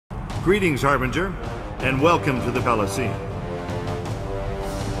Greetings, Harbinger, and welcome to the Colosseum.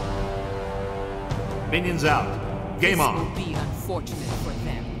 Minions out. Game on. This will be unfortunate for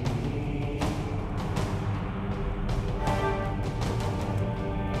them.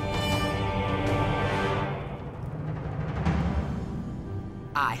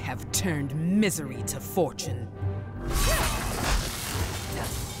 I have turned misery to fortune.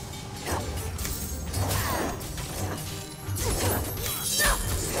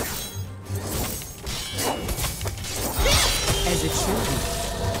 As it should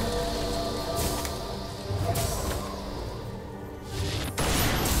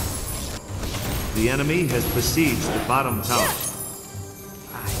be. The enemy has besieged the bottom tower.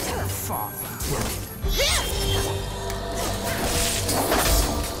 I am far from dead.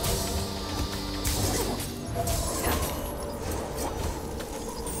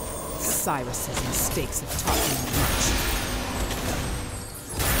 Cyrus's mistakes have taught me much.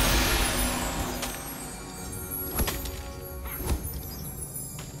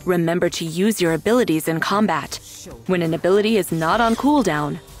 Remember to use your abilities in combat. When an ability is not on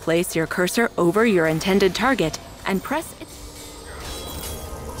cooldown, place your cursor over your intended target and press it.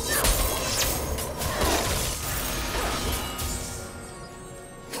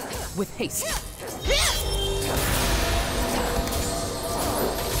 With haste.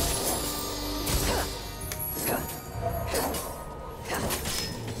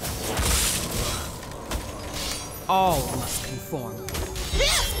 All must conform.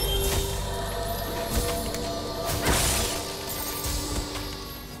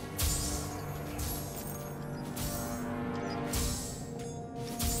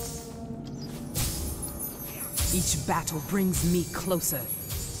 Each battle brings me closer.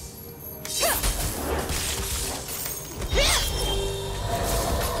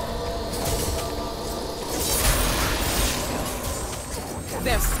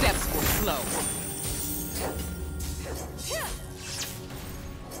 Their steps were slow.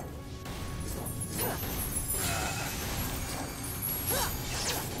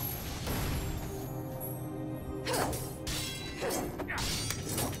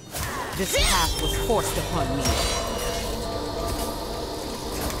 This path was forced upon me.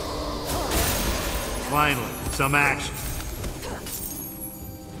 Finally, some action.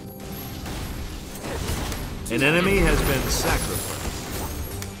 An enemy has been sacrificed.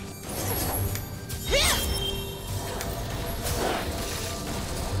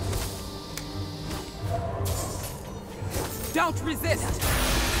 Don't resist!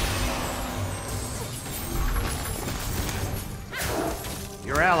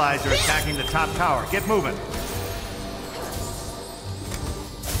 Your allies are attacking the top tower. Get moving.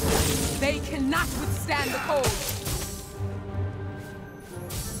 They cannot withstand the cold.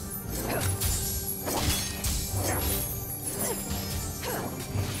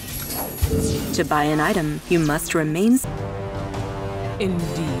 To buy an item, you must remain.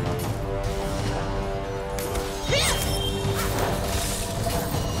 Indeed.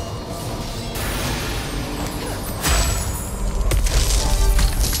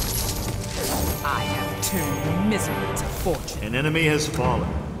 I have turned misery to fortune. An enemy has fallen.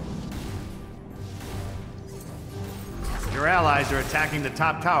 Your allies are attacking the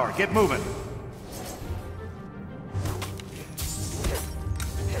top tower. Get moving.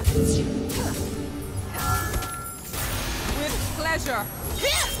 With pleasure.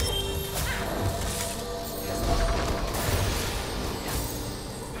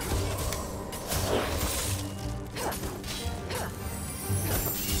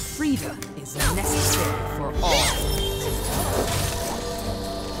 Freedom is necessary for all.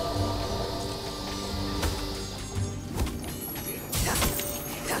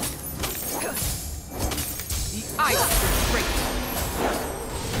 The ice will break.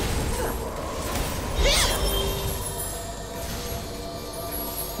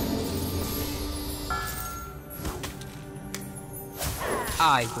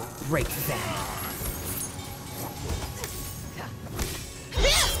 I will break them.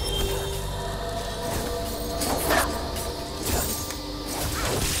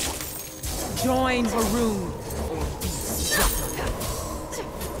 Join Haroon or be swept.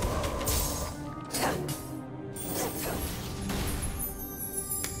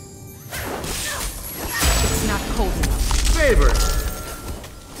 It's not cold enough. Favor.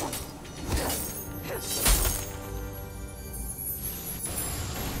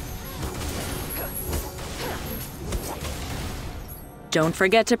 Don't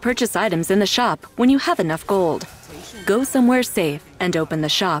forget to purchase items in the shop when you have enough gold. Go somewhere safe and open the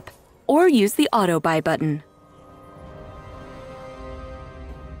shop, or use the auto buy button.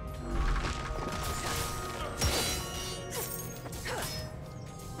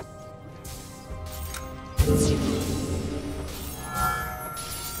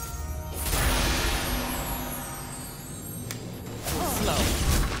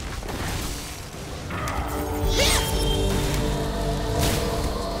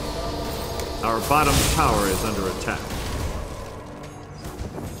 Our bottom tower is under attack.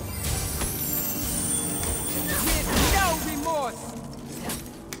 With no remorse!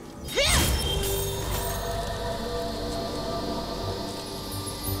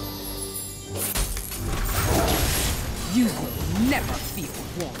 You will never feel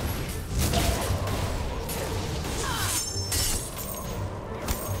warm again.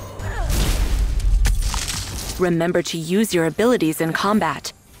 Remember to use your abilities in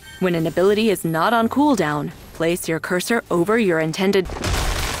combat. When an ability is not on cooldown, place your cursor over your intended... Your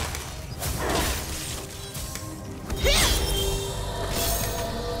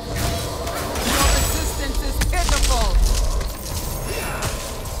resistance is pitiful!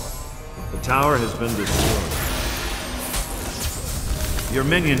 The tower has been destroyed. Your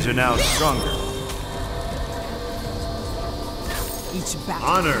minions are now stronger. Each battle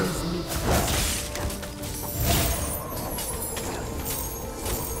Honor! brings me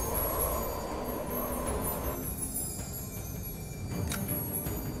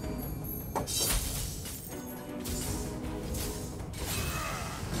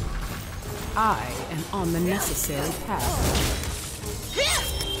I am on the necessary path.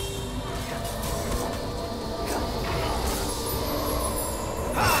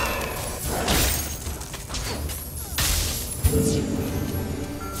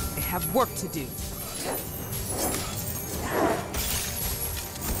 I have work to do.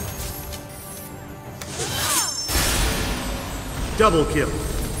 Double kill.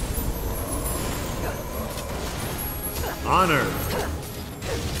 Honor.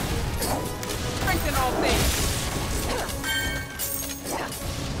 Strengthen all things.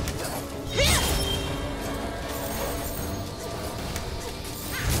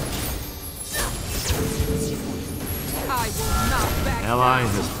 I will not back Ally down.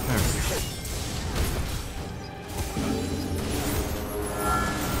 has perished.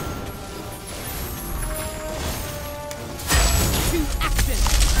 To action.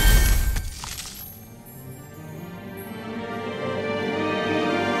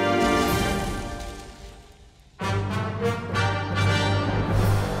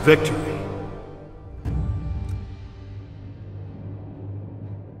 Victory.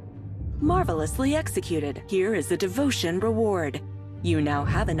 Marvelously executed. Here is the devotion reward. You now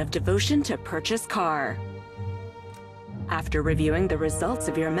have enough devotion to purchase car. After reviewing the results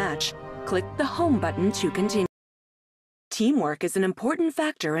of your match, click the home button to continue. Teamwork is an important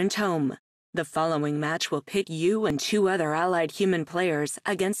factor in Tome. The following match will pit you and 2 other allied human players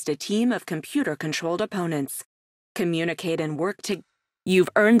against a team of computer-controlled opponents. Communicate and work together. You've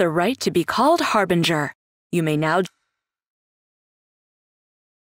earned the right to be called Harbinger. You may now